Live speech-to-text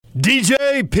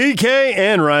DJ, PK,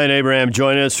 and Ryan Abraham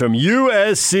join us from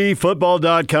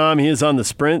USCFootball.com. He is on the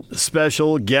Sprint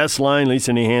special guest line. Lease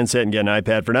any handset and get an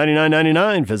iPad for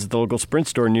 $99.99. Visit the local Sprint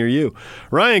store near you.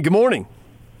 Ryan, good morning.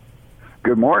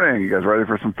 Good morning. You guys ready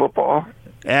for some football?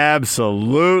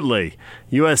 Absolutely.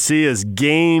 USC is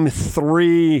Game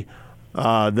 3.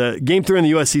 The Game 3 in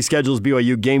the USC schedule is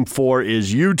BYU. Game 4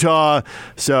 is Utah.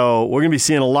 So we're going to be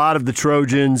seeing a lot of the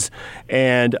Trojans.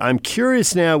 And I'm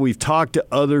curious now, we've talked to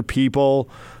other people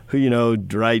who,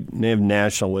 write, they have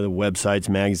national websites,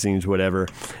 magazines, whatever.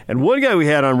 And one guy we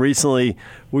had on recently,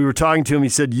 we were talking to him. He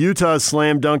said Utah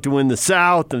slam dunk to win the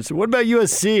South. And I said, what about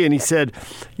USC? And he said,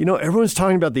 everyone's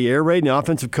talking about the air raid and the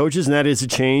offensive coaches, and that is a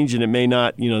change. And it may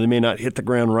not, they may not hit the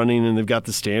ground running. And they've got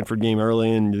the Stanford game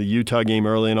early and the Utah game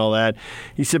early and all that.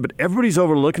 He said, but everybody's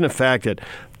overlooking the fact that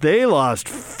they lost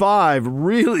 5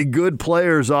 really good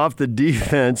players off the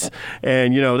defense.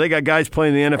 And, they got guys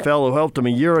playing in the NFL who helped them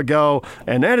a year ago.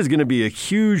 And that is going to be a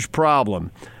huge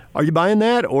problem. Are you buying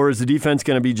that, or is the defense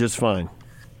going to be just fine?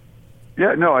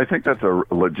 Yeah, no, I think that's a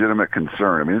legitimate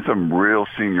concern. I mean, some real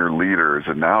senior leaders,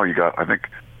 and now you got, I think,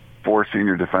 4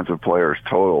 senior defensive players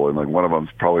total, and one of them's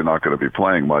probably not going to be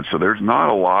playing much. So there's not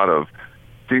a lot of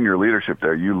senior leadership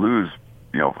there. You lose,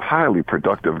 highly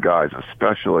productive guys,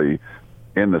 especially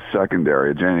in the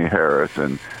secondary, Jenny Harris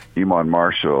and Iman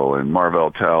Marshall and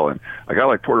Marvell Tell. And a guy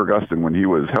like Porter Gustin, when he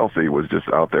was healthy, was just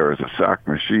out there as a sack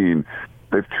machine.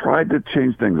 They've tried to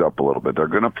change things up a little bit. They're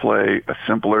going to play a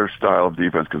simpler style of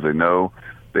defense because they know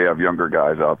they have younger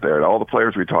guys out there. And all the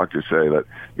players we talk to say that,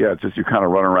 it's just you kind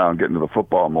of run around getting to the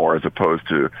football more as opposed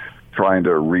to trying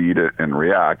to read it and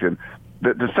react. And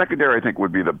the secondary, I think,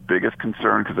 would be the biggest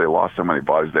concern because they lost so many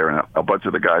bodies there. And a bunch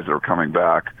of the guys that are coming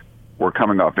back were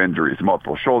coming off injuries,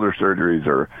 multiple shoulder surgeries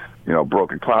or,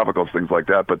 broken clavicles, things like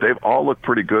that. But they've all looked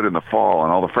pretty good in the fall,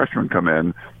 and all the freshmen come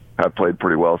in have played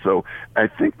pretty well. So I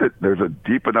think that there's a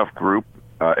deep enough group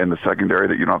in the secondary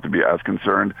that you don't have to be as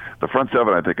concerned. The front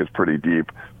seven, I think, is pretty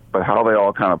deep, but how they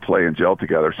all kind of play and gel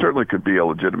together certainly could be a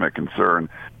legitimate concern.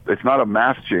 It's not a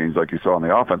mass change like you saw on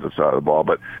the offensive side of the ball,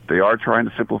 but they are trying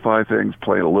to simplify things,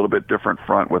 play a little bit different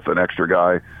front with an extra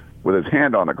guy with his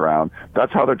hand on the ground.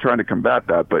 That's how they're trying to combat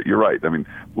that. But you're right. I mean,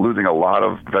 losing a lot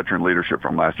of veteran leadership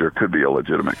from last year could be a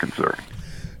legitimate concern.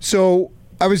 So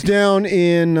I was down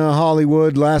in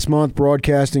Hollywood last month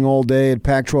broadcasting all day at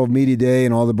Pac-12 Media Day,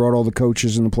 and brought all the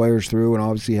coaches and the players through, and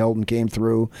obviously Helton came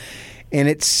through. And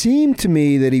it seemed to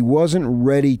me that he wasn't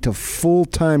ready to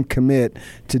full-time commit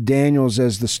to Daniels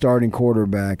as the starting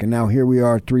quarterback. And now here we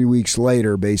are 3 weeks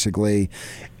later, basically.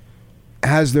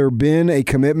 Has there been a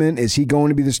commitment? Is he going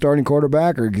to be the starting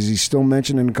quarterback, or is he still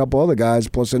mentioning a couple other guys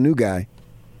plus a new guy?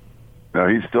 No,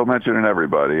 he's still mentioning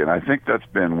everybody, and I think that's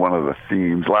been one of the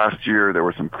themes. Last year, there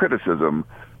was some criticism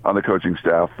on the coaching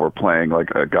staff for playing like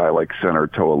a guy like center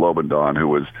Toa Lobendon, who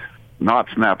was not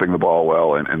snapping the ball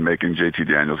well and making JT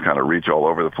Daniels kind of reach all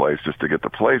over the place just to get the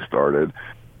play started.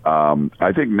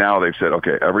 I think now they've said,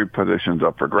 okay, every position's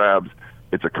up for grabs.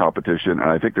 It's a competition, and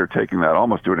I think they're taking that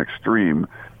almost to an extreme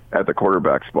at the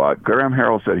quarterback spot. Graham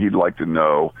Harrell said he'd like to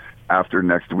know after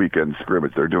next weekend's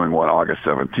scrimmage. They're doing one August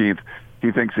 17th.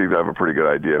 He thinks he'd have a pretty good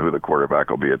idea who the quarterback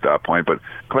will be at that point. But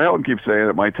Clay Helton keeps saying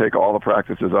it might take all the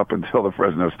practices up until the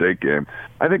Fresno State game.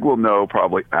 I think we'll know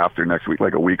probably after next week,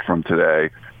 like a week from today.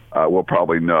 We'll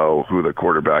probably know who the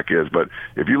quarterback is. But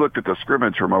if you looked at the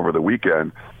scrimmage from over the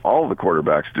weekend, all of the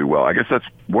quarterbacks do well. I guess that's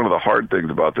one of the hard things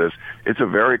about this. It's a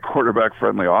very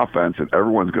quarterback-friendly offense, and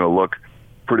everyone's going to look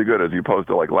pretty good as opposed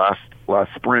to like last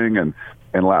spring and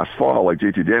last fall. Like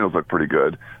JT Daniels looked pretty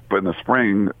good. But in the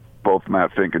spring, both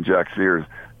Matt Fink and Jack Sears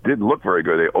didn't look very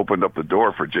good. They opened up the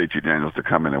door for JT Daniels to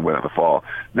come in and win in the fall.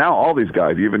 Now all these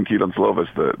guys, even Keaton Slovis,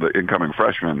 the incoming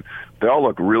freshman, they all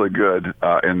look really good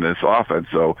in this offense.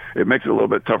 So it makes it a little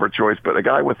bit tougher choice. But a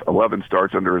guy with 11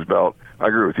 starts under his belt, I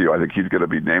agree with you. I think he's going to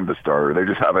be named the starter. They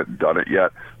just haven't done it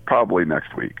yet. Probably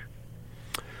next week.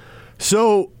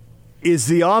 So is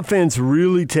the offense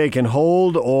really taking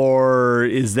hold, or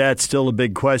is that still a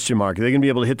big question mark? Are they going to be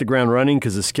able to hit the ground running?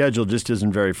 Because the schedule just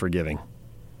isn't very forgiving.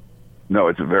 No,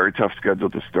 it's a very tough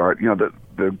schedule to start.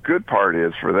 The good part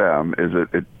is for them is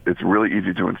that it's really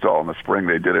easy to install. In the spring,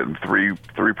 they did it in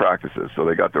three practices, so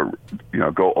they got to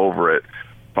go over it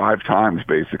 5 times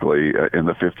basically in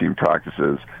the 15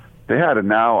 practices they had. And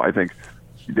now I think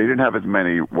they didn't have as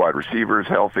many wide receivers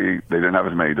healthy. They didn't have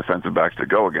as many defensive backs to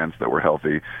go against that were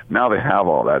healthy. Now they have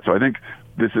all that. So I think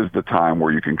this is the time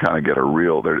where you can kind of get they're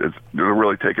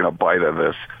really taking a bite of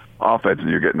this offense and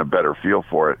you're getting a better feel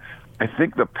for it. I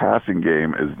think the passing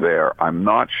game is there. I'm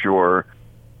not sure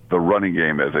the running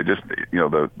game is. They just,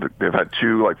 they've had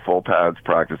 2 like full pads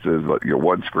practices,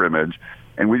 1 scrimmage.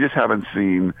 And we just haven't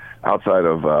seen, outside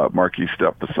of Marquise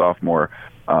Stepp, the sophomore,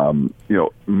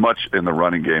 much in the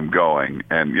running game going.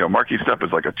 And, Marquise Stepp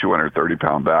is like a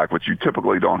 230-pound back, which you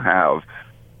typically don't have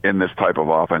in this type of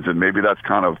offense. And maybe that's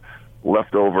kind of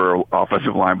leftover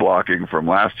offensive line blocking from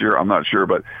last year. I'm not sure,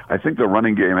 but I think the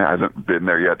running game hasn't been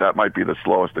there yet. That might be the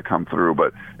slowest to come through.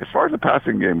 But as far as the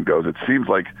passing game goes, it seems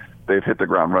like they've hit the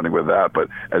ground running with that. But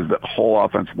as the whole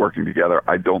offense working together,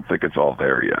 I don't think it's all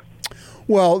there yet.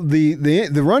 Well,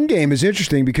 the run game is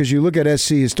interesting because you look at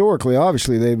SC historically.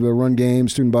 Obviously, they've run game,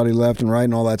 student body left and right,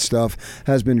 and all that stuff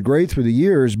has been great through the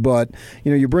years. But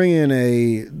you bring in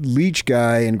a Leach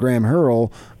guy and Graham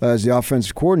Harrell as the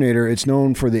offensive coordinator. It's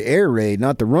known for the air raid,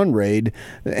 not the run raid.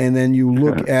 And then you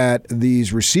look at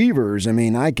these receivers. I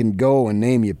mean, I can go and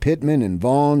name you Pittman and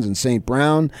Vaughns and St.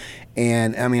 Brown.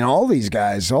 And, I mean, all these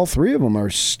guys, all three of them are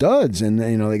studs. And,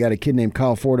 they got a kid named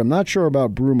Kyle Ford. I'm not sure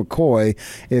about Brew McCoy,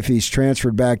 if he's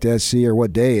transferred back to SC or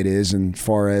what day it is, and as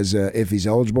far as if he's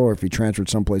eligible or if he transferred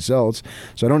someplace else.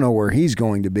 So I don't know where he's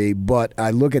going to be. But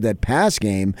I look at that pass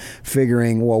game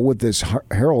figuring, well, with this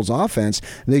Harrell's offense,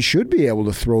 they should be able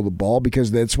to throw the ball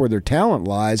because that's where their talent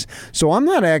lies. So I'm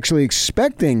not actually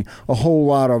expecting a whole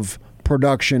lot of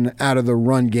production out of the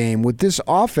run game. With this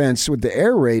offense, with the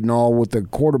air raid and all, with the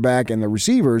quarterback and the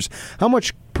receivers, how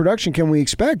much production can we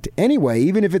expect anyway,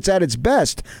 even if it's at its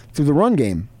best through the run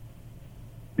game?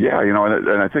 Yeah,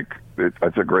 and I think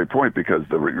that's a great point because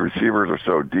the receivers are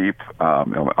so deep.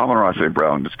 Amon-Ra St.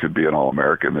 Brown just could be an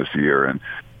All-American this year, and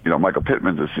Michael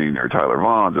Pittman's a senior, Tyler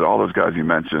Vaughns, and all those guys you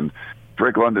mentioned.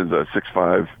 Drake London's a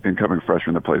 6'5" incoming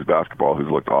freshman that plays basketball who's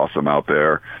looked awesome out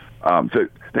there. So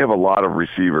they have a lot of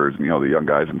receivers, the young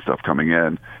guys and stuff coming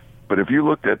in. But if you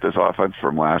looked at this offense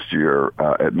from last year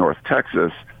at North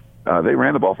Texas, they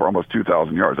ran the ball for almost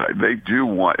 2,000 yards. They do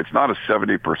want, it's not a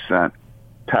 70%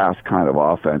 pass kind of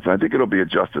offense. I think it'll be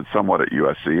adjusted somewhat at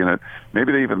USC, and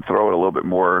maybe they even throw it a little bit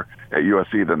more at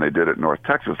USC than they did at North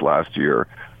Texas last year.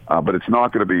 But it's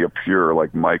not going to be a pure,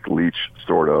 like Mike Leach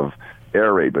sort of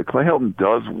air raid. But Clay Helton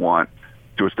does want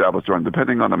to establish the run,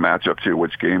 depending on the matchup too,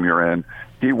 which game you're in.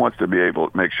 He wants to be able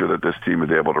to make sure that this team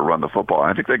is able to run the football.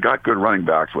 And I think they got good running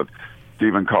backs with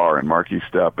Stephen Carr and Marquise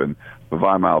Stepp and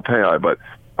Vavai Malepeai, but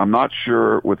I'm not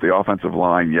sure with the offensive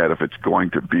line yet if it's going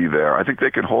to be there. I think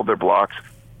they can hold their blocks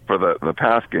for the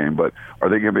pass game, but are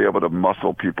they going to be able to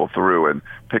muscle people through and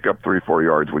pick up 3-4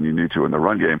 yards when you need to in the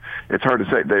run game? It's hard to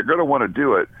say. They're going to want to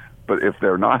do it, but if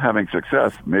they're not having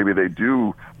success, maybe they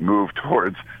do move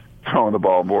towards throwing the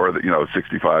ball more,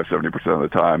 65, 70% of the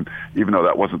time, even though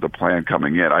that wasn't the plan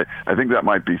coming in. I think that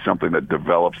might be something that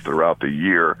develops throughout the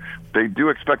year. They do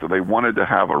expect that they wanted to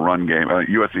have a run game.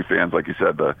 USC fans, like you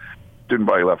said, the student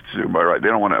body left, student body right, they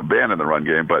don't want to abandon the run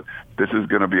game, but this is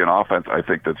going to be an offense, I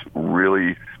think, that's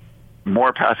really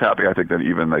more pass happy, I think, than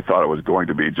even they thought it was going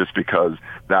to be, just because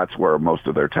that's where most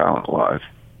of their talent lies.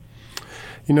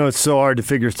 It's so hard to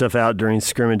figure stuff out during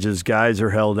scrimmages. Guys are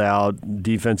held out.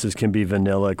 Defenses can be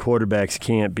vanilla. Quarterbacks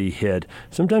can't be hit.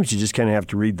 Sometimes you just kind of have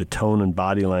to read the tone and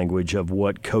body language of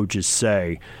what coaches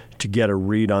say to get a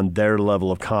read on their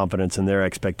level of confidence and their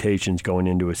expectations going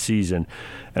into a season.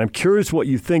 And I'm curious what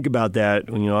you think about that.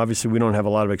 Obviously we don't have a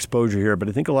lot of exposure here, but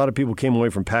I think a lot of people came away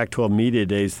from Pac-12 media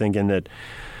days thinking that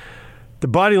the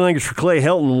body language for Clay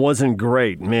Helton wasn't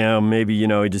great. Maybe,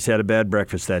 he just had a bad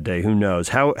breakfast that day. Who knows?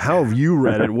 How have you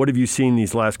read it? What have you seen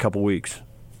these last couple weeks?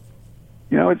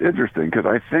 It's interesting because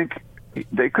I think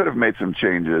they could have made some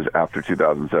changes after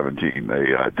 2017. They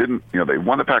didn't, they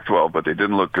won the Pac-12, but they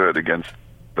didn't look good against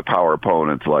the power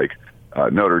opponents like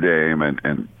Notre Dame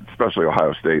and especially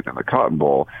Ohio State and the Cotton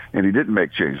Bowl. And he didn't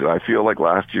make changes. I feel like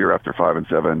last year after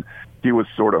 5-7, he was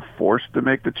sort of forced to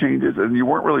make the changes, and you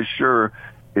weren't really sure,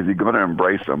 is he going to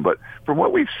embrace them? But from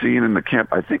what we've seen in the camp,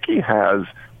 I think he has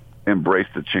embraced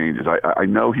the changes. I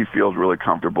know he feels really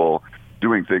comfortable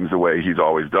doing things the way he's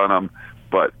always done them,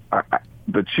 but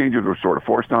the changes were sort of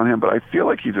forced on him, but I feel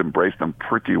like he's embraced them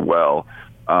pretty well.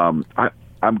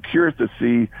 I'm curious to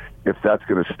see if that's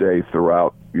going to stay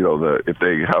throughout, if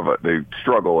they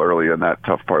struggle early in that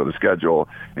tough part of the schedule,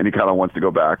 and he kind of wants to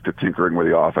go back to tinkering with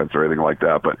the offense or anything like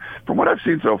that. But from what I've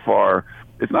seen so far,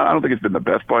 I don't think it's been the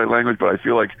best body language, but I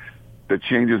feel like the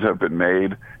changes have been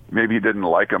made. Maybe he didn't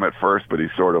like them at first, but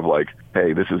he's sort of like,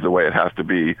 hey, this is the way it has to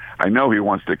be. I know he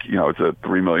wants to, it's a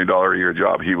 $3 million a year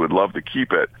job. He would love to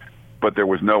keep it, but there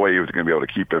was no way he was going to be able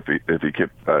to keep it if he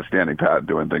kept standing pat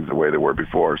doing things the way they were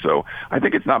before. So I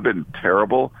think it's not been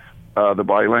terrible, the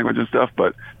body language and stuff,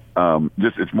 but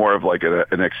just it's more of like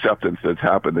an acceptance that's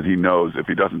happened that he knows if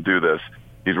he doesn't do this,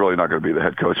 he's really not going to be the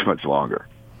head coach much longer.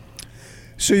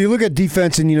 So you look at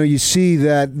defense and, you see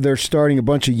that they're starting a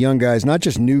bunch of young guys, not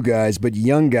just new guys, but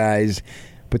young guys,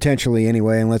 potentially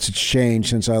anyway, unless it's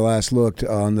changed since I last looked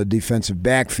on the defensive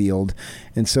backfield.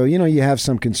 And so, you have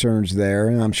some concerns there,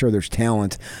 and I'm sure there's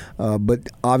talent, but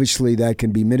obviously that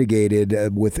can be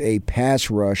mitigated with a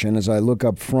pass rush. And as I look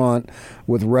up front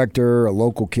with Rector, a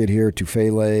local kid here,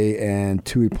 Tufele, and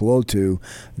Tui Pelotu,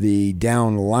 the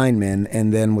down linemen,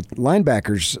 and then with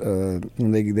linebackers,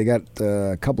 they got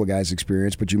a couple of guys'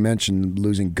 experience, but you mentioned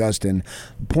losing Gustin.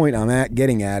 The point I'm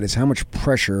getting at is how much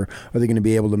pressure are they going to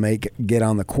be able to get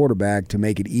on the quarterback to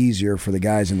make it easier for the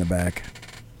guys in the back?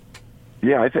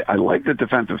 Yeah, I like the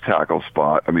defensive tackle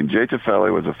spot. I mean, Jay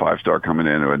Tufele was a 5-star coming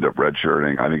in who ended up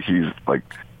redshirting. I think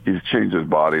he's changed his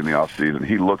body in the offseason.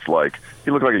 He looked like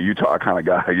a Utah kind of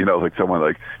guy, like someone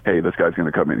like, hey, this guy's going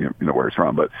to come in, where he's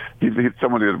from. But he's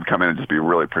someone who's going to come in and just be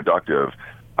really productive.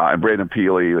 And Braden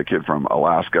Peely, the kid from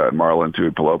Alaska, and Marlon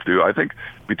Tuipulotu. I think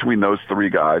between those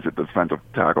three guys at the defensive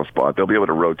tackle spot, they'll be able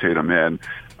to rotate them in.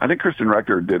 I think Christian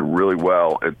Rector did really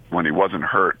well when he wasn't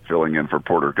hurt, filling in for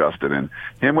Porter Gustin. And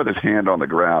him with his hand on the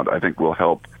ground, I think, will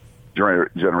help generate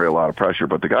a lot of pressure.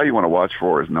 But the guy you want to watch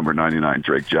for is number 99,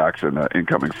 Drake Jackson,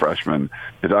 incoming freshman.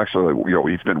 Is actually,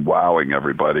 he's been wowing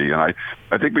everybody. And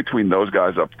I think between those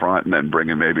guys up front and then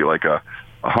bringing maybe like a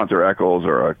Hunter Echols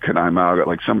or a Kenai Mauga,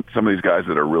 like some of these guys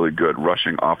that are really good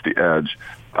rushing off the edge,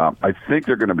 I think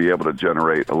they're going to be able to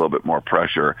generate a little bit more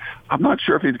pressure. I'm not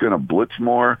sure if he's going to blitz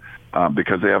more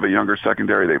because they have a younger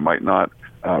secondary. They might not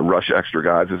rush extra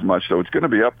guys as much. So it's going to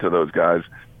be up to those guys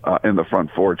in the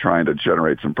front four trying to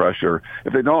generate some pressure.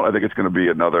 If they don't, I think it's going to be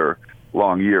another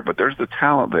long year. But there's the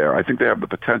talent there. I think they have the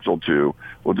potential to.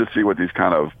 We'll just see what these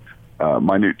kind of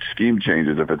minute scheme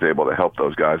changes, if it's able to help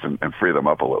those guys and free them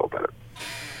up a little bit.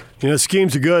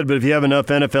 Schemes are good, but if you have enough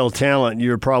NFL talent,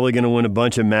 you're probably going to win a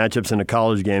bunch of matchups in a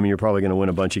college game, and you're probably going to win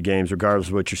a bunch of games regardless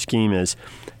of what your scheme is.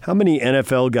 How many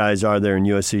NFL guys are there in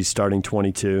USC starting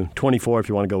 22? 24 if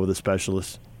you want to go with a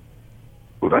specialist.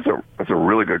 Well, that's a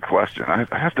really good question. I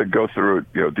have to go through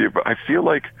it, deep, but I feel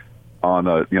like on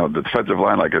the defensive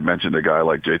line, like I mentioned, a guy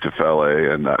like Jay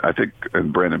Tufele, and I think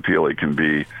and Brandon Peely can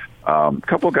be a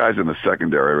couple of guys in the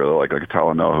secondary, really like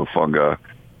Talanoa Hufanga.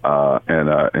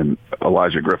 And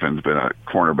Elijah Griffin's been a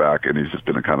cornerback, and he's just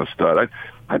been a kind of stud.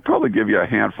 I'd probably give you a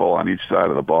handful on each side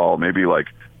of the ball, maybe like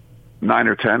 9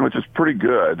 or 10, which is pretty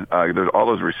good. There's all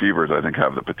those receivers, I think,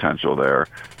 have the potential there.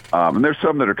 And there's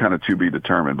some that are kind of to be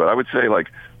determined, but I would say like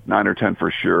 9 or 10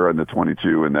 for sure in the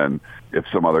 22, and then if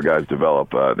some other guys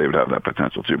develop, they would have that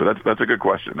potential too. But that's a good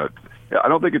question. I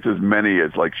don't think it's as many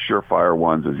as like surefire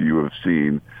ones as you have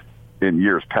seen in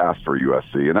years past for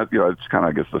USC, and that, it's kind of,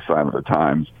 I guess, the sign of the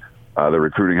times. The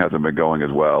recruiting hasn't been going as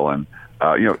well, and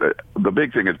the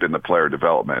big thing has been the player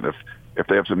development. If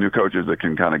they have some new coaches that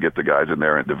can kind of get the guys in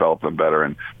there and develop them better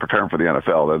and prepare them for the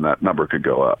NFL, then that number could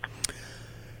go up.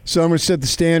 So I'm going to set the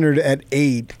standard at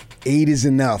 8. 8 is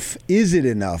enough. Is it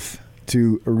enough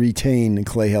to retain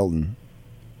Clay Helton?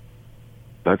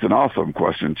 That's an awesome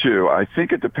question, too. I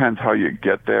think it depends how you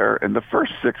get there. And the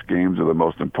first 6 games are the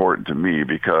most important to me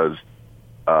because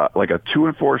like a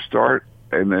 2-4 start,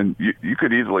 and then you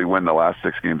could easily win the last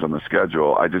 6 games on the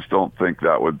schedule. I just don't think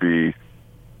that would be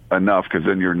enough because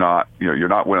then you're not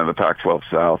winning the Pac-12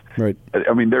 South. Right.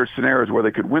 I mean, there's scenarios where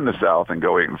they could win the South and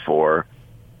go 8-4.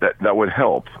 That would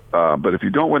help. But if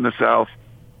you don't win the South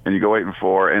and you go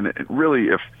 8-4, and it really,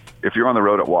 if you're on the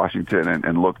road at Washington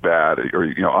and look bad, or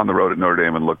on the road at Notre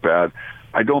Dame and look bad,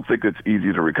 I don't think it's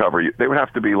easy to recover. They would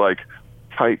have to be like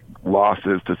tight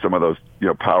losses to some of those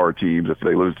power teams if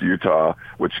they lose to Utah,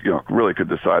 which really could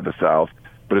decide the South.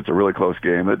 But it's a really close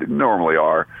game. They normally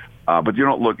are. But you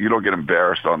don't get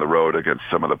embarrassed on the road against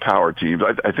some of the power teams.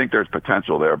 I think there's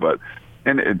potential there,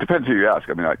 and it depends who you ask.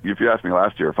 I mean, if you asked me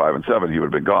last year, 5-7, he would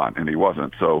have been gone, and he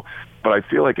wasn't. So, but I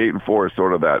feel like 8-4 is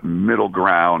sort of that middle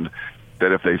ground.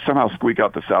 That if they somehow squeak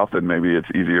out the South, then maybe it's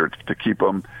easier to keep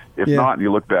them. If not, and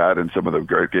you look bad in some of the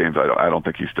great games, I don't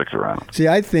think he sticks around. See,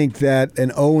 I think that an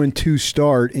 0-2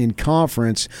 start in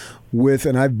conference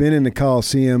and I've been in the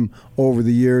Coliseum over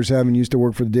the years, having used to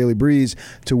work for the Daily Breeze,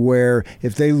 to where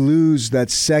if they lose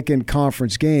that second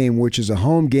conference game, which is a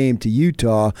home game to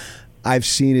Utah, I've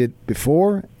seen it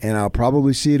before, and I'll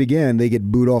probably see it again. They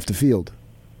get booed off the field.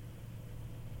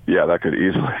 Yeah, that could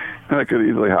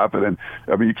easily happen. And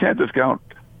I mean, you can't discount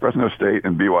Fresno State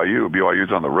and BYU.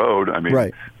 BYU's on the road. I mean,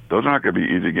 right. Those are not going to be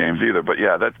easy games either. But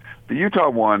yeah, the Utah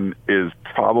one is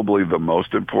probably the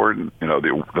most important.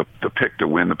 The pick to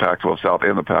win the Pac-12 South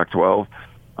and the Pac-12.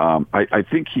 I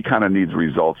think he kind of needs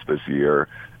results this year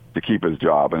to keep his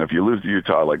job. And if you lose to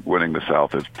Utah, like winning the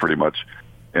South is pretty much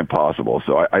impossible.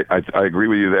 So I agree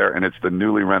with you there, and it's the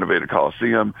newly renovated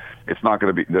Coliseum. It's not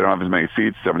going to be, they don't have as many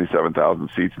seats, 77,000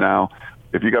 seats now.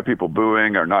 If you got people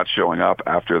booing or not showing up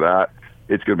after that,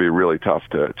 it's going to be really tough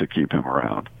to keep him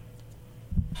around.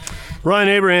 Ryan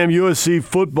Abraham,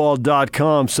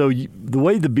 USCFootball.com. So the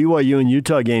way the BYU and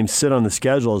Utah games sit on the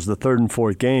schedule is the third and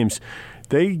fourth games.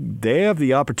 They have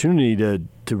the opportunity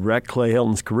to wreck Clay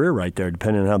Helton's career right there,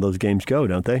 depending on how those games go,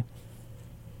 don't they?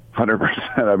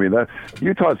 100%. I mean,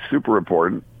 Utah's super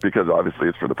important because obviously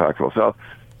it's for the Pac-12 South.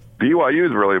 BYU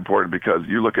is really important because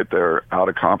you look at their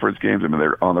out-of-conference games. I mean,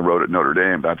 they're on the road at Notre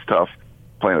Dame. That's tough.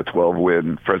 Playing a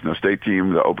 12-win Fresno State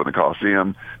team to open the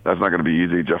Coliseum, that's not going to be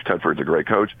easy. Jeff Tedford's a great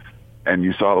coach. And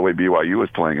you saw the way BYU was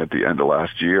playing at the end of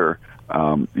last year.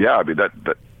 I mean, that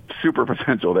super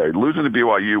potential there. Losing to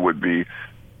BYU would be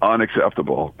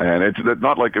unacceptable. And it's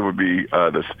not like it would be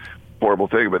this horrible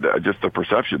thing, but just the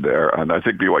perception there. And I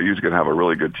think BYU is going to have a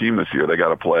really good team this year. They got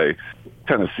to play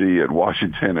Tennessee and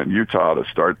Washington and Utah to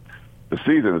start the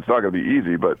season. It's not going to be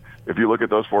easy, but if you look at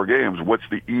those four games, what's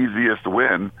the easiest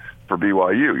win for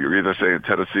BYU? You're either saying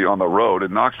Tennessee on the road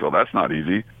in Knoxville, that's not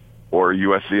easy, or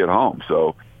USC at home.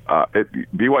 So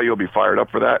BYU will be fired up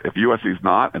for that. If USC's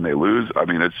not and they lose, I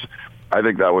mean, I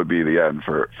think that would be the end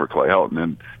for Clay Helton.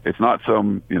 And it's not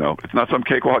some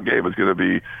cakewalk game. It's going to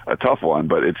be a tough one,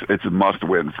 but it's a must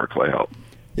win for Clay Helton.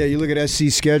 Yeah, you look at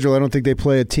SC's schedule. I don't think they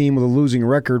play a team with a losing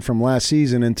record from last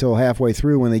season until halfway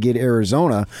through when they get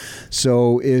Arizona.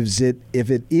 So if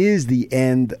it is the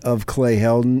end of Clay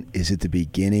Helton, is it the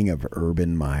beginning of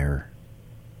Urban Meyer?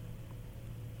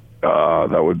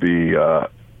 That would be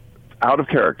out of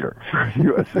character for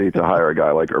USC to hire a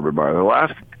guy like Urban Meyer. The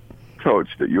last coach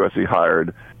that USC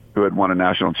hired who had won a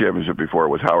national championship before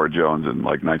was Howard Jones in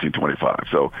like 1925.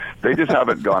 So they just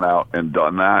haven't gone out and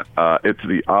done that. It's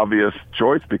the obvious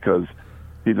choice because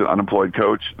he's an unemployed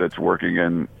coach that's working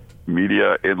in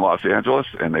media in Los Angeles,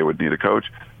 and they would need a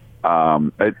coach.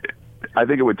 I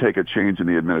think it would take a change in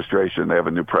the administration. They have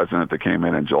a new president that came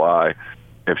in July.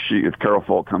 If Carol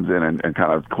Folt comes in and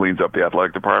kind of cleans up the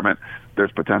athletic department,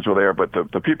 there's potential there. But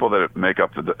the people that make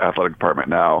up the athletic department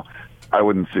now, I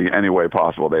wouldn't see any way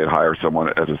possible they'd hire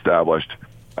someone as established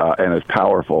and as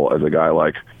powerful as a guy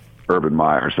like Urban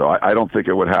Meyer. So I don't think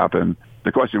it would happen.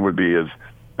 The question would be, are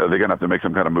they going to have to make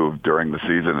some kind of move during the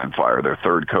season and fire their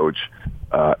third coach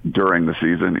during the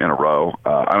season in a row?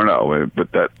 I don't know.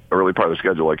 But that early part of the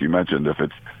schedule, like you mentioned, if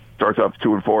it starts off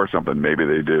 2-4 or something, maybe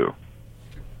they do.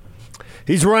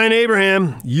 He's Ryan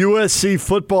Abraham,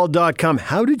 USCFootball.com.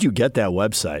 How did you get that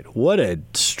website? What a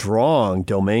strong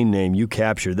domain name you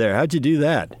captured there. How'd you do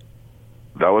that?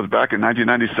 That was back in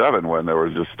 1997 when there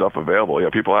was just stuff available. Yeah,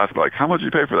 people ask me, like, how much did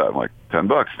you pay for that? I'm like,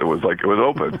 $10. It was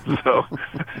open. So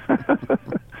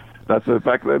that's the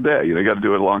back of the day. You got to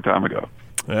do it a long time ago.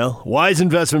 Well, wise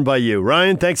investment by you.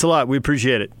 Ryan, thanks a lot. We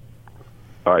appreciate it.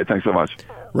 All right, thanks so much.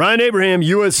 Ryan Abraham,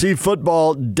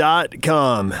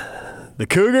 USCFootball.com. The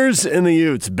Cougars and the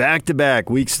Utes, back-to-back,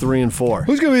 weeks 3 and 4.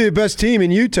 Who's going to be the best team in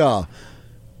Utah?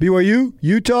 BYU,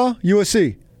 Utah,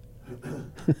 USC?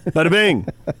 Bada bing.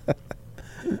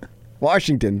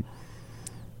 Washington.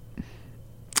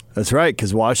 That's right,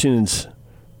 because Washington's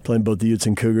playing both the Utes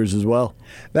and Cougars as well.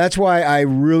 That's why I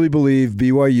really believe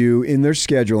BYU, in their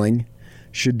scheduling,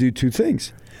 should do two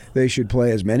things. They should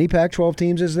play as many Pac-12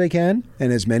 teams as they can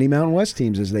and as many Mountain West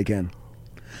teams as they can.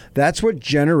 That's what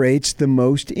generates the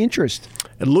most interest.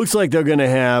 It looks like they're going to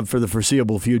have, for the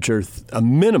foreseeable future, a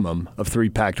minimum of 3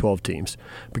 Pac-12 teams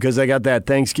because they got that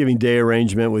Thanksgiving Day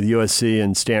arrangement with USC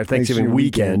and Stanford, Thanksgiving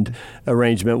weekend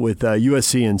arrangement with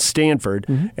USC and Stanford,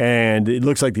 and it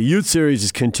looks like the Youth Series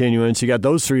is continuing, so you got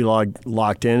those 3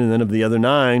 locked in, and then of the other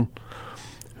 9,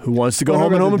 who wants to go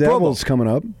home and Pro Bowl? Coming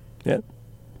up. Yeah.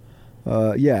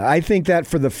 I think that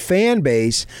for the fan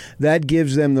base, that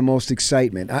gives them the most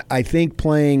excitement. I think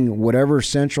playing whatever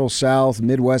Central, South,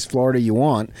 Midwest Florida you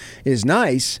want is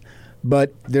nice,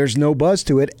 but there's no buzz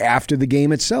to it after the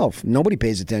game itself. Nobody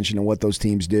pays attention to what those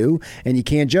teams do, and you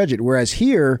can't judge it. Whereas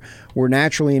here, we're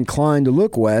naturally inclined to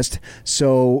look west,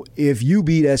 so if you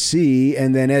beat SC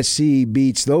and then SC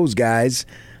beats those guys,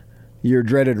 your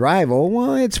dreaded rival,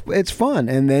 well, it's fun.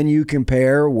 And then you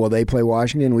compare, well, they play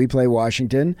Washington, we play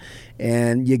Washington,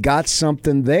 and you got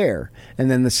something there.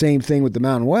 And then the same thing with the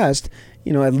Mountain West.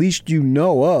 At least you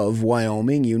know of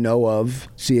Wyoming, you know of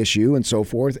CSU and so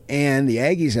forth, and the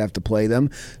Aggies have to play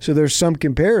them. So there's some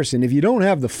comparison. If you don't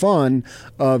have the fun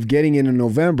of getting into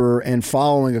November and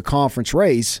following a conference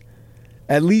race,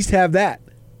 at least have that,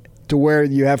 to where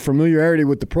you have familiarity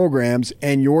with the programs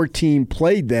and your team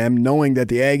played them knowing that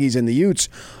the Aggies and the Utes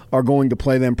are going to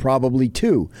play them probably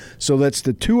too. So that's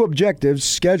the two objectives.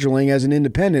 Scheduling as an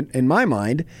independent, in my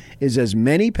mind, is as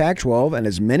many Pac-12 and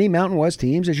as many Mountain West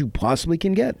teams as you possibly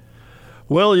can get.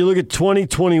 Well, you look at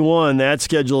 2021, that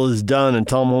schedule is done, and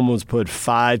Tom Holmoe's put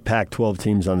 5 Pac-12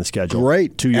 teams on the schedule.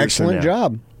 Great. 2 years Excellent from now.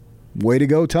 job. Way to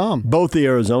go, Tom. Both the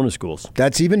Arizona schools.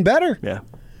 That's even better. Yeah.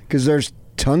 Because there's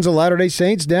tons of Latter-day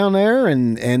Saints down there,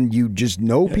 and you just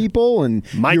know people, and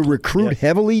you recruit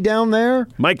heavily down there.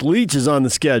 Mike Leach is on the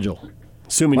schedule,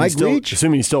 assuming he's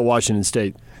still at Washington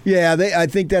State. Yeah, I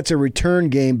think that's a return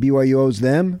game BYU owes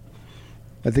them.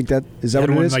 I think that is that what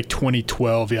it is? Like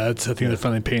 2012, I think they're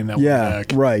finally paying that one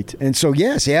back. Yeah, right. And so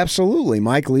yes, absolutely,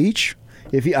 Mike Leach.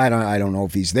 If I don't know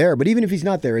if he's there, but even if he's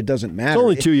not there, it doesn't matter. It's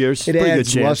only 2 years. It Pretty adds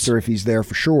good chance. luster if he's there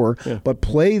for sure. Yeah. But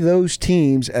play those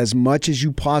teams as much as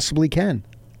you possibly can.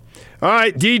 All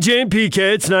right, DJ and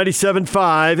PK, it's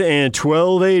 97.5 and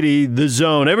 1280 The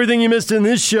Zone. Everything you missed in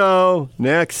this show.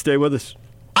 Next, stay with us.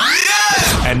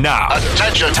 And now,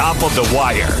 attention, top of the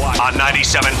wire on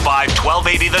 97.5,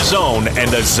 1280 The Zone and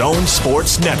the Zone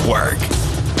Sports Network.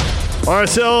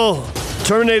 RSL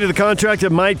terminated the contract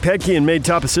of Mike Petke and made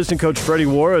top assistant coach Freddie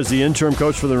Wara as the interim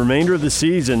coach for the remainder of the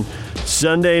season.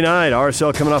 Sunday night,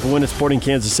 RSL coming off a win at Sporting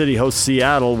Kansas City hosts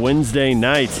Seattle Wednesday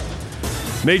night.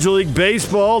 Major League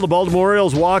Baseball, the Baltimore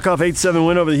Orioles' walk-off 8-7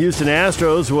 win over the Houston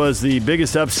Astros was the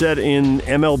biggest upset in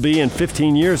MLB in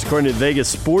 15 years, according to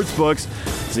Vegas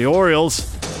Sportsbooks. The Orioles,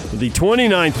 with the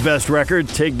 29th best record,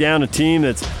 take down a team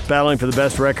that's battling for the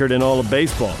best record in all of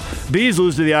baseball. Bees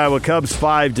lose to the Iowa Cubs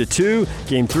 5-2.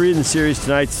 Game 3 in the series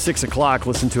tonight, 6 o'clock.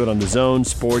 Listen to it on the Zone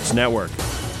Sports Network.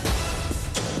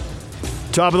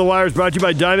 Top of the Wire is brought to you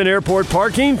by Diamond Airport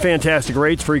Parking. Fantastic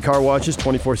rates, free car washes,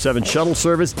 24/7 shuttle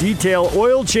service, detail,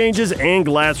 oil changes, and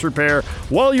glass repair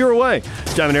while you're away.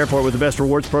 Diamond Airport with the best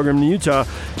rewards program in Utah.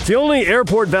 It's the only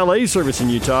airport valet service in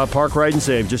Utah. Park, ride, and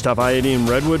save just off I-80 and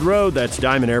Redwood Road. That's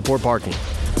Diamond Airport Parking.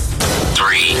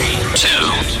 3, 2,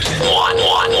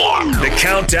 1. The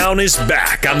countdown is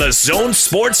back on the Zone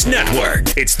Sports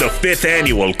Network. It's the 5th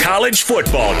annual College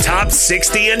Football Top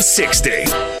 60 and 60.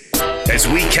 As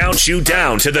we count you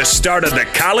down to the start of the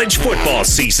college football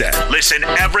season. Listen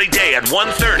every day at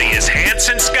 1:30 as Hans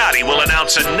and Scotty will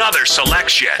announce another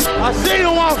selection. I see you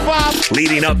on 5.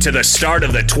 Leading up to the start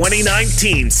of the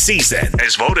 2019 season,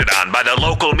 as voted on by the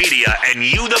local media and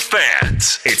you, the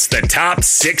fans. It's the Top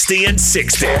 60 and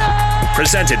 60.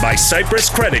 Presented by Cypress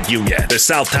Credit Union, the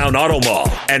Southtown Auto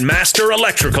Mall, and Master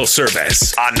Electrical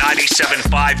Service on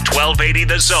 97.5, 1280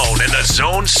 The Zone and the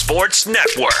Zone Sports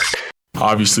Network.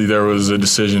 Obviously, there was a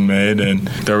decision made, and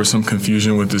there was some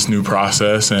confusion with this new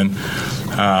process, and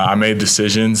I made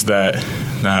decisions that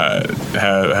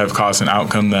have caused an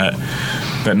outcome that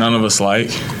none of us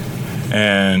like,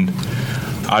 and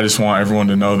I just want everyone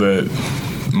to know that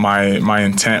my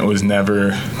intent was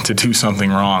never to do something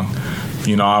wrong.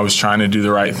 You know, I was trying to do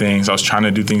the right things. I was trying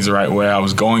to do things the right way. I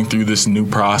was going through this new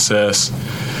process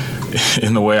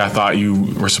in the way I thought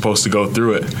you were supposed to go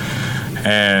through it,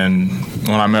 and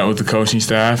when I met with the coaching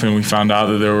staff and we found out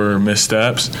that there were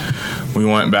missteps, we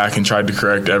went back and tried to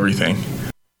correct everything.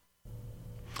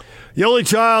 Yoli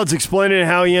Childs explaining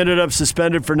how he ended up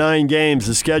suspended for 9 games.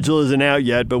 The schedule isn't out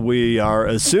yet, but we are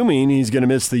assuming he's going to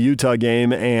miss the Utah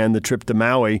game and the trip to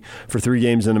Maui for 3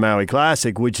 games in the Maui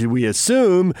Classic, which we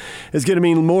assume is going to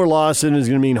mean more loss and is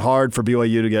going to mean hard for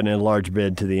BYU to get a large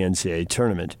bid to the NCAA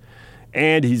tournament.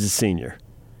 And he's a senior.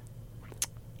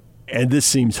 And this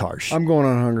seems harsh. I'm going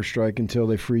on hunger strike until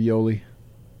they free Yoli.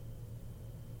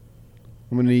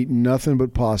 I'm going to eat nothing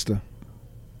but pasta.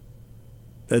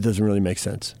 That doesn't really make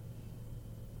sense.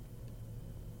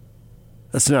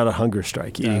 That's not a hunger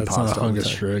strike. Eating It's pasta not a all the hunger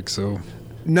time. strike, so.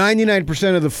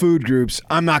 99% of the food groups,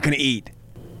 I'm not going to eat.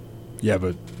 Yeah,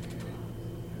 but.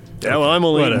 Yeah, well, I'm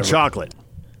only eating Whatever. chocolate.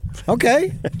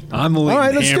 Okay. I'm only All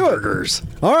right, eating let's do it. hamburgers.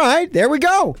 All right, there we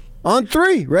go. On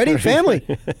 3. Ready? Family.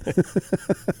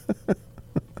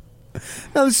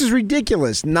 Now, this is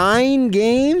ridiculous. 9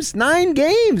 games? 9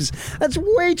 games. That's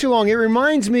way too long. It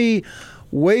reminds me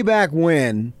way back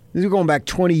when, this is going back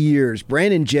 20 years,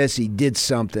 Brandon Jesse did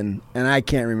something, and I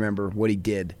can't remember what he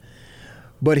did.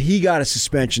 But he got a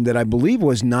suspension that I believe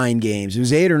was 9 games. It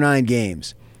was 8 or 9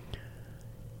 games.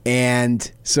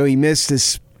 And so he missed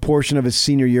this portion of his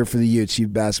senior year for the Utes,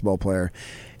 youth basketball player.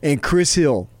 And Chris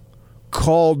Hill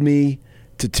called me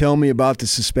to tell me about the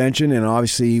suspension, and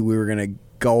obviously we were going to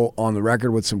go on the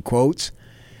record with some quotes.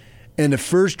 In the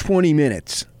first 20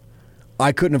 minutes,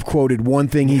 I couldn't have quoted one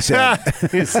thing he said.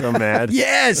 He's so mad.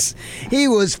 Yes, he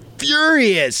was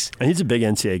furious. And he's a big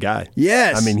NCAA guy.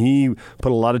 Yes. I mean, he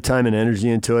put a lot of time and energy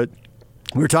into it.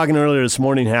 We were talking earlier this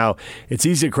morning how it's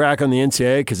easy to crack on the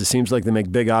NCAA because it seems like they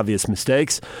make big, obvious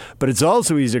mistakes. But it's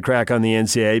also easy to crack on the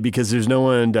NCAA because there's no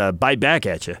one to bite back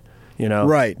at you. You know,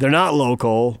 right? They're not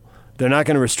local. They're not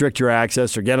going to restrict your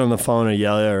access or get on the phone or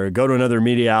yell or go to another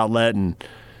media outlet, and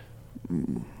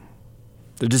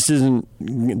there just aren't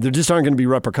going to be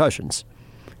repercussions.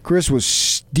 Chris was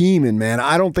steaming, man.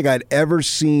 I don't think I'd ever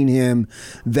seen him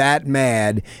that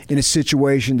mad in a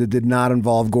situation that did not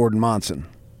involve Gordon Monson.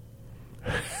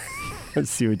 Let's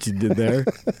see what you did there.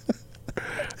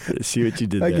 See what you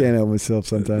did there. I can't help myself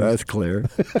sometimes. That's clear.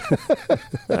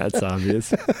 That's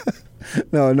obvious.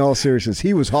 No, in all seriousness,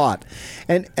 he was hot.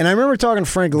 And I remember talking to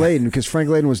Frank Layden because Frank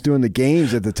Layden was doing the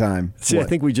games at the time. See, what? I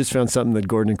think we just found something that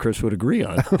Gordon and Chris would agree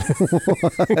on.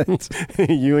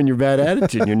 You and your bad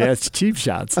attitude, your nasty cheap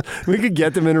shots. We could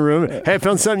get them in a room. Hey, I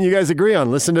found something you guys agree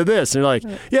on. Listen to this. And they're like,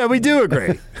 yeah, we do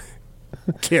agree.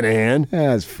 Kinahan.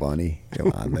 That's funny.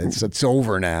 Come on, it's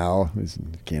over now.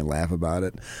 Can't laugh about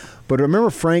it. But I remember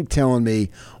Frank telling me,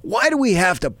 why do we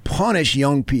have to punish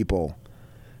young people?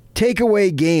 Take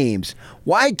away games.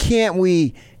 Why can't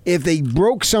we, if they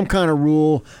broke some kind of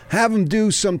rule, have them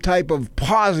do some type of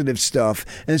positive stuff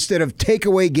instead of take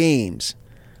away games?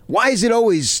 Why is it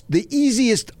always the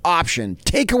easiest option?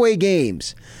 Take away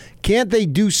games. Can't they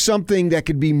do something that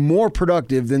could be more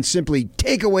productive than simply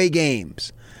take away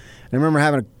games? And I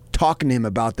remember talking to him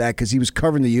about that because he was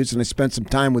covering the Utes, and I spent some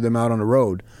time with him out on the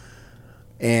road.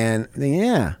 And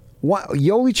yeah,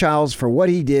 Yoli Childs, for what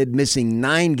he did, missing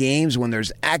 9 games when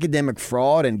there's academic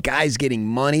fraud and guys getting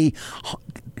money,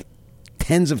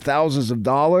 tens of thousands of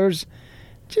dollars,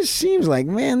 just seems like,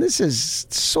 man, this is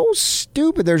so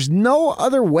stupid. There's no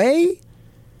other way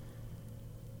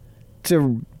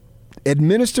to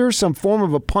administer some form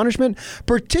of a punishment,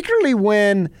 particularly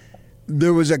when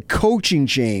there was a coaching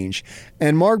change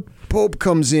and Mark Pope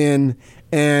comes in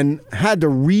and had to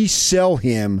resell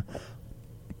him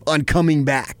on coming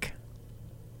back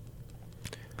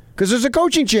because there's a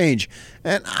coaching change.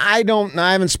 And I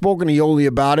haven't spoken to Yoli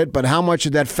about it, but how much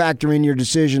did that factor in your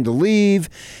decision to leave?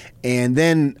 And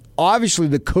then obviously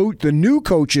the new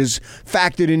coaches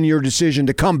factored in your decision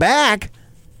to come back.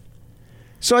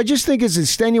 So I just think it's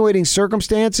extenuating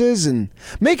circumstances and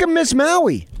make him miss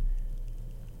Maui.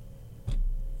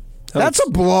 That's a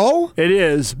blow. It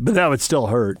is, but that would still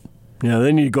hurt. You know,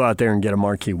 they need to go out there and get a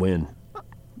marquee win.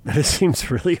 It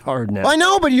seems really hard now. I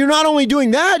know, but you're not only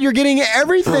doing that, you're getting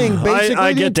everything,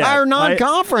 basically the entire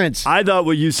non-conference. I thought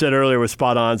what you said earlier was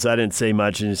spot on, so I didn't say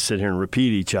much and just sit here and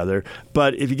repeat each other.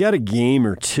 But if you got a game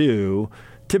or two,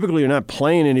 typically you're not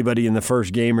playing anybody in the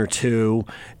first game or two,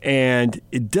 and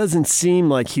it doesn't seem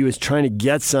like he was trying to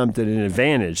get something, an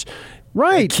advantage.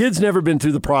 Right. The kid's never been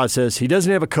through the process. He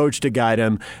doesn't have a coach to guide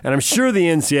him. And I'm sure the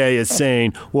NCAA is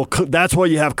saying, well, that's why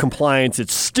you have compliance.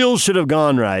 It still should have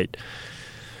gone right.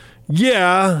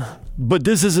 Yeah, but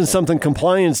this isn't something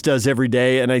compliance does every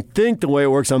day. And I think the way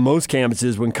it works on most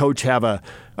campuses, when coach have a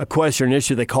question or an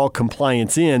issue, they call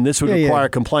compliance in. This would require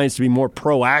compliance to be more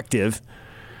proactive.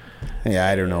 Yeah,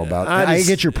 I don't know about that. I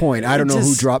get your point. I don't know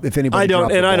who dropped, if anybody dropped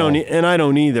the ball. I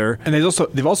don't either. And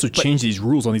they've also changed these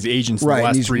rules on these agents in the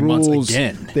last 3 months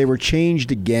again. They were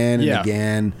changed again and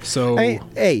again. So,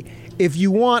 hey, if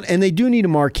you want, and they do need a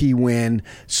marquee win,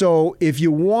 so if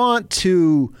you want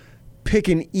to pick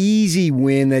an easy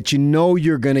win that you know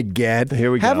you're going to get,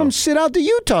 here we have go. Them sit out the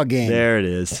Utah game. There it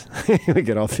is. We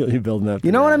can all feel you building up.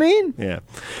 You know what I mean? Yeah.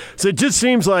 So it just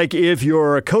seems like if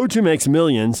you're a coach who makes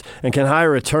millions and can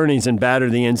hire attorneys and batter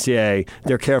the NCAA,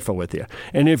 they're careful with you.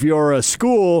 And if you're a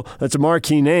school that's a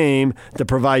marquee name that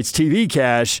provides TV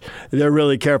cash, they're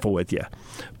really careful with you.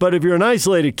 But if you're an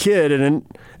isolated kid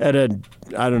at a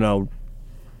I don't know,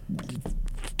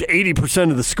 80%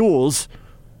 of the schools,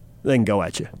 they can go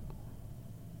at you.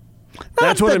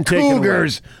 That's what I'm taking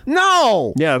Cougars.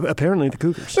 No. Yeah, apparently the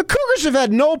Cougars. The Cougars have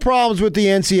had no problems with the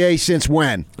NCAA since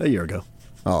when? A year ago.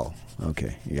 Oh,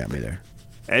 okay. You got me there.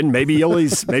 And maybe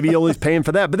Yoli's paying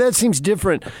for that. But that seems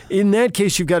different. In that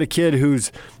case, you've got a kid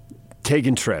who's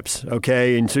taking trips,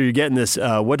 okay? And so you're getting this,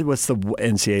 what's the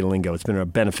NCAA lingo? It's been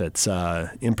benefits,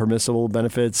 impermissible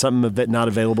benefits, something not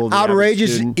available to the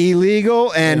outrageous,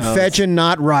 illegal, and fetching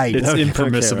not right. It's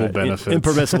impermissible benefits.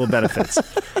 Impermissible benefits.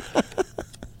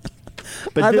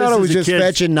 But I thought it was just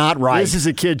fetching not right. This is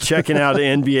a kid checking out the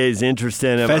NBA's interest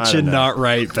in him. Fetching not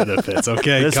right benefits,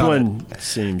 okay? This one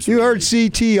seems... You heard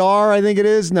CTR, I think it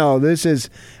is? No, this is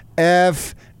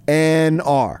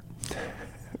FNR.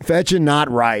 Fetching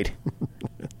not right.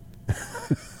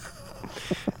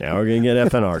 Now we're going to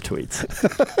get FNR tweets.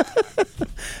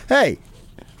 Hey,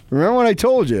 remember when I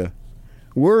told you?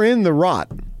 We're in the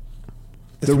rot.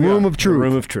 The room of truth. The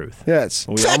room of truth. Yes.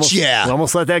 We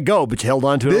almost let that go, but you held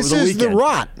on to it over the weekend. This is the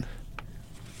rot.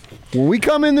 When we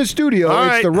come in the studio,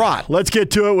 it's the rot. Let's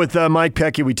get to it with Mike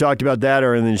Petke. We talked about that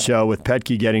earlier in the show with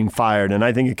Petke getting fired, and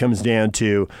I think it comes down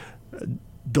to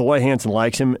Deloy Hansen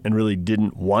likes him and really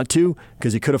didn't want to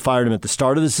because he could have fired him at the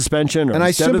start of the suspension or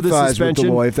instead of the suspension. And I sympathize with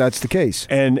Deloy if that's the case.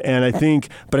 And I think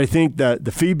that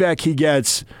the feedback he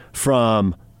gets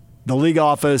from the league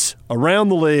office, around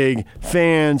the league,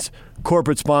 fans,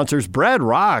 corporate sponsors. Brad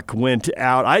Rock went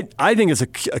out. I think it's an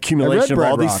accumulation of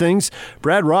all these things.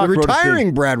 Brad Rock wrote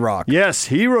retiring Brad Rock. Yes,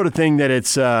 he wrote a thing that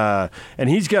it's and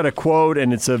he's got a quote,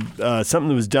 and it's something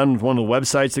that was done with one of the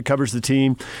websites that covers the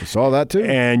team. I saw that too.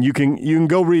 And you can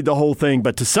go read the whole thing.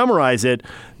 But to summarize it,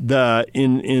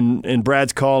 in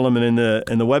Brad's column and in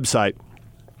the website,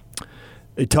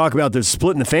 they talk about the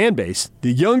split in the fan base.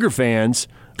 The younger fans,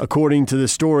 according to the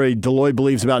story, Deloy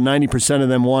believes about 90% of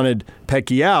them wanted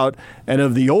Petke out, and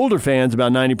of the older fans,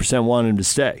 about 90% wanted him to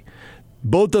stay.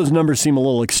 Both those numbers seem a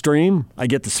little extreme. I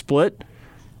get the split.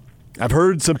 I've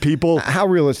heard some people... How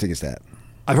realistic is that?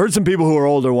 I've heard some people who are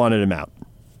older wanted him out.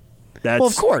 Well,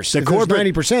 of course. If there's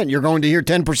 90%, you're going to hear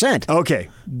 10%. Okay,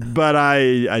 but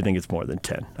I think it's more than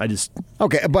 10.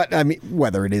 Okay, but I mean,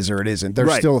 whether it is or it isn't,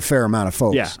 there's still a fair amount of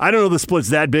folks. Yeah, I don't know the split's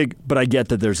that big, but I get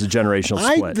that there's a generational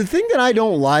split. The thing that I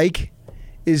don't like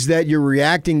is that you're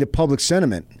reacting to public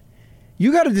sentiment.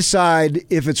 You got to decide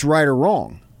if it's right or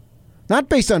wrong. Not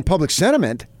based on public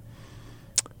sentiment.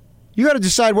 You got to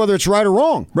decide whether it's right or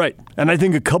wrong. Right. And I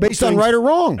think based on right or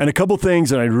wrong. And a couple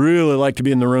things, and I'd really like to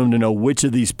be in the room to know which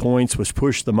of these points was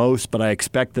pushed the most, but I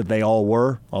expect that they all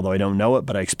were, although I don't know it,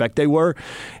 but I expect they were,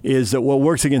 is that what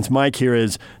works against Mike here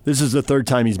is this is the third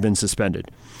time he's been suspended.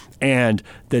 And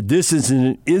that this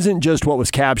isn't just what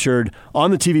was captured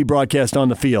on the TV broadcast on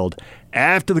the field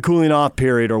after the cooling off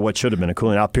period, or what should have been a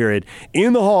cooling off period,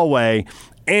 in the hallway.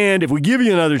 And if we give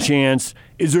you another chance,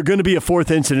 is there going to be a fourth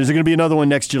incident? Is there going to be another one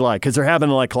next July? Because they're having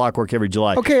like clockwork every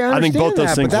July. Okay, I think both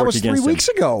those things but that work was against 3 weeks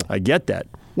ago. I get that.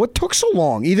 What took so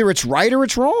long? Either it's right or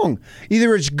it's wrong.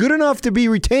 Either it's good enough to be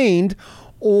retained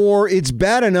or it's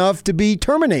bad enough to be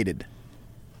terminated.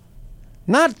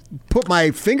 Not put my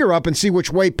finger up and see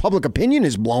which way public opinion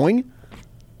is blowing.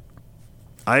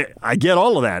 I get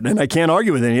all of that, and I can't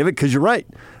argue with any of it because you're right.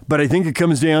 But I think it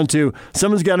comes down to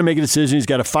someone's got to make a decision. He's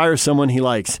got to fire someone he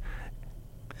likes.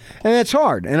 And that's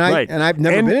hard. And I've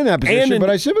never been in that position, but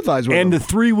I sympathize with him. And the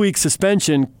 3-week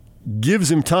suspension gives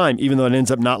him time, even though it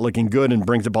ends up not looking good and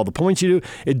brings up all the points you do.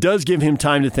 It does give him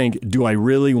time to think, do I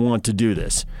really want to do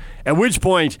this? At which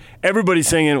point, everybody's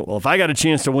saying, well, if I got a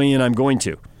chance to weigh in, I'm going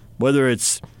to. Whether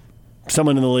it's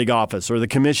someone in the league office or the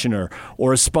commissioner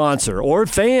or a sponsor or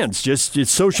fans,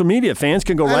 it's social media. Fans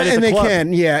can go right at the club.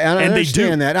 And they can, yeah. And I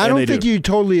understand that. I don't think you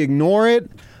totally ignore it.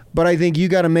 But I think you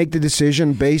got to make the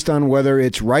decision based on whether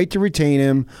it's right to retain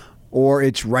him or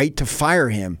it's right to fire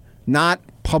him, not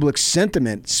public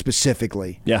sentiment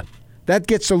specifically. Yeah. That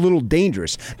gets a little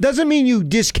dangerous. Doesn't mean you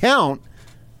discount,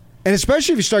 and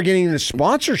especially if you start getting into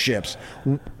sponsorships,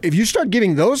 if you start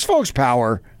giving those folks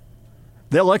power,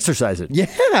 they'll exercise it.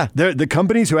 Yeah. The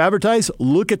companies who advertise,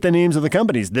 look at the names of the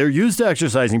companies. They're used to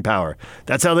exercising power.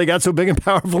 That's how they got so big and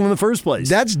powerful in the first place.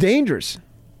 That's dangerous.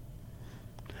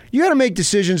 You got to make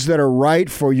decisions that are right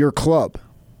for your club.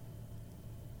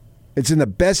 It's in the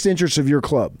best interest of your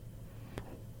club.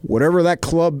 Whatever that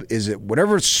club is,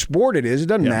 whatever sport it is, it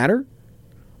doesn't matter.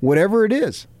 Whatever it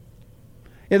is.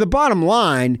 And the bottom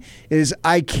line is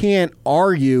I can't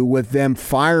argue with them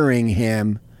firing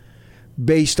him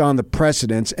based on the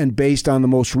precedents and based on the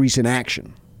most recent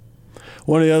action.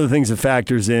 One of the other things that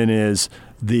factors in is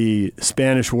the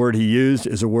Spanish word he used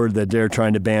is a word that they're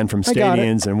trying to ban from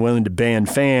stadiums and willing to ban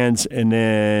fans, and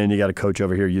then you got a coach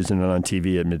over here using it on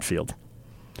TV at midfield.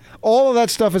 All of that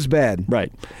stuff is bad.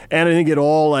 Right. And I think it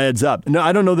all adds up. No,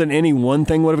 I don't know that any one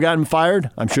thing would have gotten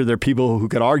fired. I'm sure there are people who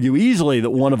could argue easily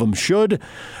that one of them should,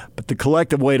 but the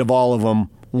collective weight of all of them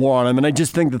want him. And I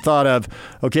just think the thought of,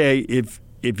 okay, if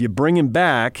you bring him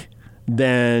back,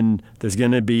 then there's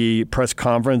going to be press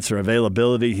conference or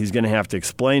availability. He's going to have to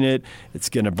explain it. It's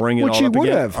going to bring it all up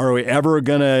again. Are we ever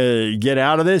going to get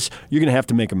out of this? You're going to have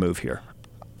to make a move here.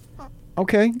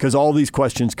 Okay. Because all these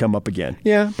questions come up again.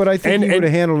 Yeah, but I think he would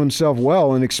have handled himself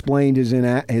well and explained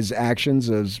his actions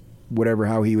as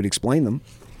how he would explain them.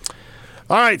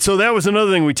 All right, so that was another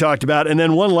thing we talked about. And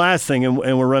then one last thing, and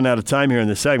we're running out of time here in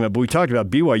this segment, but we talked about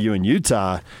BYU and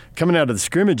Utah coming out of the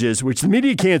scrimmages, which the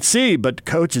media can't see, but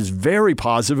Coach is very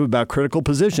positive about critical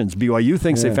positions. BYU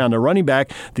thinks they found a running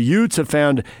back. The Utes have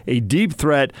found a deep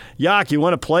threat. Yak, you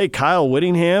want to play Kyle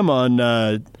Whittingham on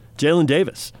Jalen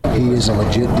Davis? he is a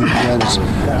legit deep threat,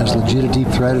 as legit a deep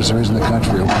threat as there is in the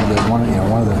country. One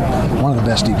of the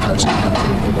best deep threats in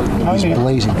the country. He's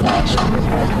blazing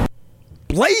fast.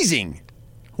 Blazing.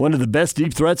 One of the best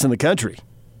deep threats in the country.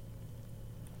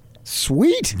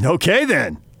 Sweet. Okay,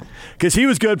 then. Because he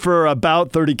was good for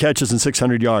about 30 catches and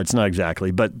 600 yards. Not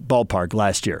exactly, but ballpark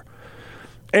last year.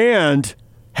 And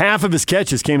half of his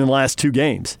catches came in the last 2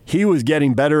 games. He was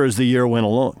getting better as the year went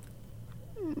along.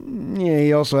 Yeah,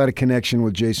 he also had a connection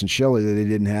with Jason Shelley that he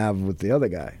didn't have with the other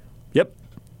guy. Yep.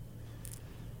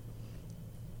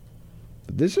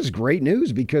 But this is great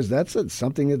news because that's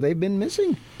something that they've been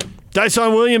missing.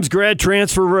 Dyson Williams, grad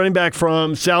transfer running back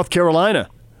from South Carolina,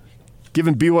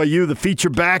 giving BYU the feature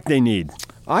back they need.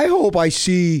 I hope I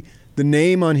see the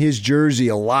name on his jersey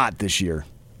a lot this year.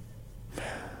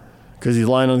 Because he's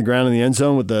lying on the ground in the end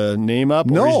zone with the name up?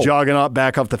 No. Or he's jogging up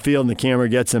back off the field and the camera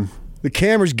gets him? The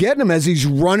camera's getting him as he's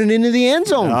running into the end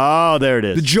zone. Oh, there it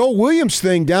is. The Joe Williams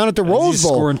thing down at the Rose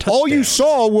Bowl. All you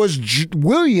saw was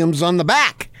Williams on the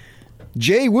back.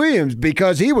 Jay Williams,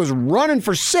 because he was running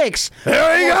for 6.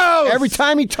 There he goes! Every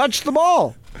time he touched the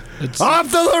ball. Off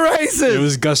to the races! It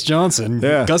was Gus Johnson.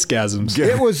 Yeah. Gus-gasms.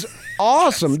 It was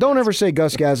awesome. Don't ever say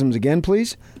Gus-gasms again,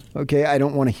 please. Okay, I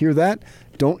don't want to hear that.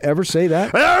 Don't ever say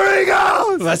that. There he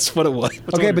goes! That's what it was.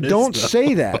 Okay, but don't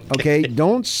say that. Okay,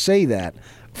 don't say that.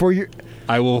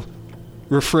 I will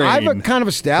refrain. I've kind of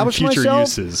established from future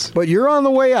myself, uses. but you're on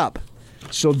the way up.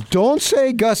 So don't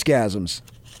say Gus-gasms.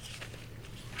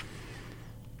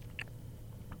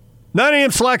 9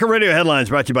 a.m. Slacker Radio headlines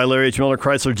brought to you by Larry H. Miller,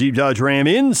 Chrysler, Jeep, Dodge, Ram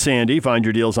in Sandy. Find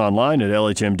your deals online at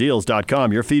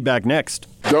LHMdeals.com. Your feedback next.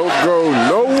 Don't go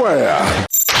nowhere.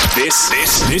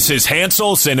 This is Hans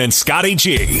Olsen and Scotty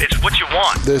G. It's what you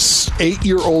want. This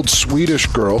 8-year-old Swedish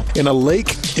girl in a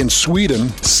lake in Sweden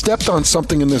stepped on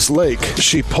something in this lake.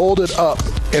 She pulled it up,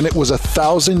 and it was a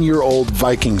 1,000-year-old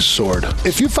Viking sword.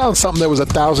 If you found something that was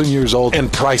 1,000 years old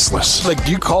and priceless, like,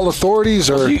 do you call authorities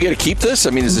or? Do you get to keep this?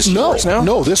 I mean, is this yours now?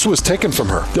 No, this was taken from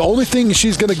her. The only thing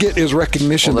she's going to get is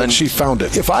recognition that she found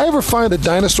it. If I ever find a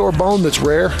dinosaur bone that's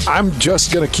rare, I'm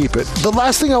just going to keep it. The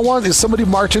last thing I want is somebody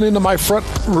marching into my front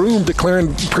room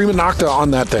declaring prima nocta on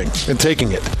that thing and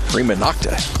taking it. Prima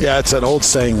nocta? Yeah, it's an old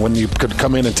saying when you could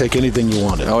come in and take anything you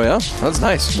wanted. Oh, yeah? That's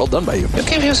nice. Well done by you. You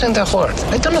keep using the word.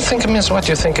 I don't think it means what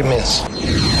you think it means.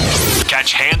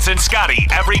 Catch Hans and Scotty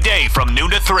every day from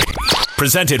noon to 3.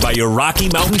 Presented by your Rocky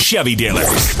Mountain Chevy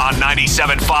dealers on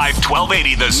 97.5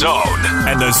 1280 The Zone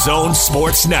and The Zone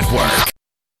Sports Network.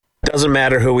 Doesn't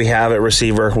matter who we have at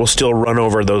receiver. We'll still run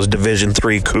over those Division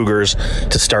III Cougars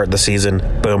to start the season.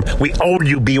 Boom. We own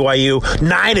you, BYU.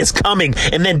 9 is coming,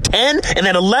 and then 10, and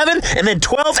then 11, and then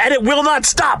 12, and it will not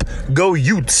stop. Go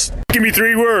Utes. Give me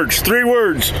 3 words. 3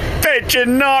 words.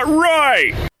 Fetching not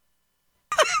right.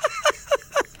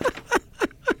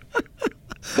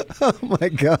 Oh, my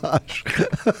gosh.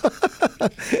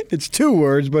 It's 2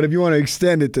 words, but if you want to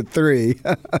extend it to 3.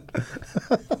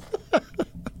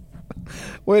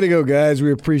 Way to go, guys.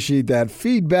 We appreciate that.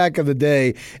 Feedback of the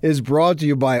day is brought to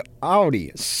you by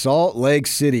Audi Salt Lake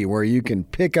City, where you can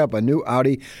pick up a new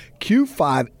Audi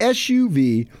Q5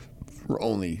 SUV for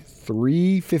only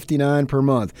 $359 per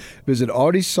month. Visit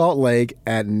Audi Salt Lake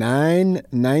at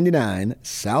 999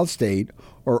 South State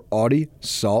or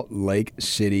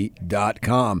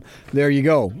AudiSaltLakeCity.com. There you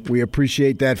go. We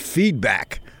appreciate that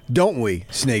feedback, don't we,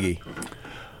 Sniggy?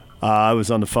 I was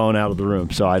on the phone out of the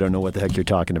room, so I don't know what the heck you're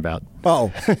talking about.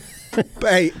 Oh,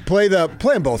 hey, play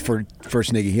them both for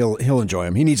Sniggy. He'll enjoy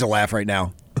them. He needs a laugh right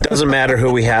now. Doesn't matter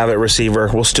who we have at receiver.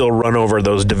 We'll still run over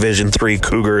those Division III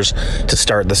Cougars to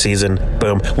start the season.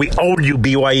 Boom. We own you,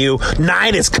 BYU.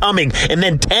 9 is coming, and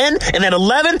then 10, and then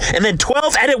 11, and then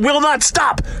 12, and it will not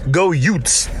stop. Go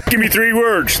Utes. Give me 3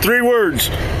 words. 3 words.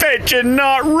 Fetching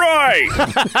not right.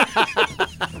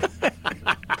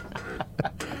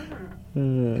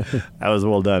 That was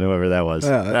well done, whoever that was.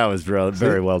 That was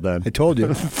very well done. I told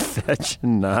you.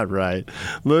 Fetching not right.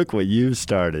 Look what you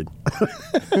started.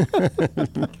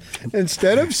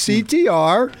 Instead of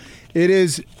CTR, it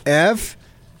is FNR.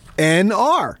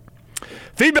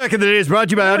 Feedback of the day is brought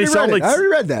to you by Audi Salt Lake. I already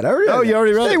read that. Oh, you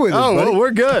already read it? Stay with us, buddy. well,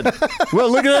 we're good. Well,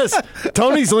 look at this.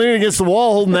 Tony's leaning against the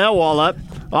wall, holding that wall up.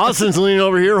 Austin's leaning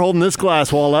over here, holding this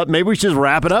glass wall up. Maybe we should just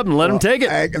wrap it up and let him take it.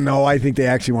 I think they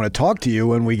actually want to talk to you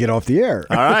when we get off the air.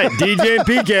 All right, DJ and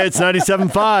PK, it's 97.5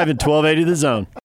 and 1280 The Zone.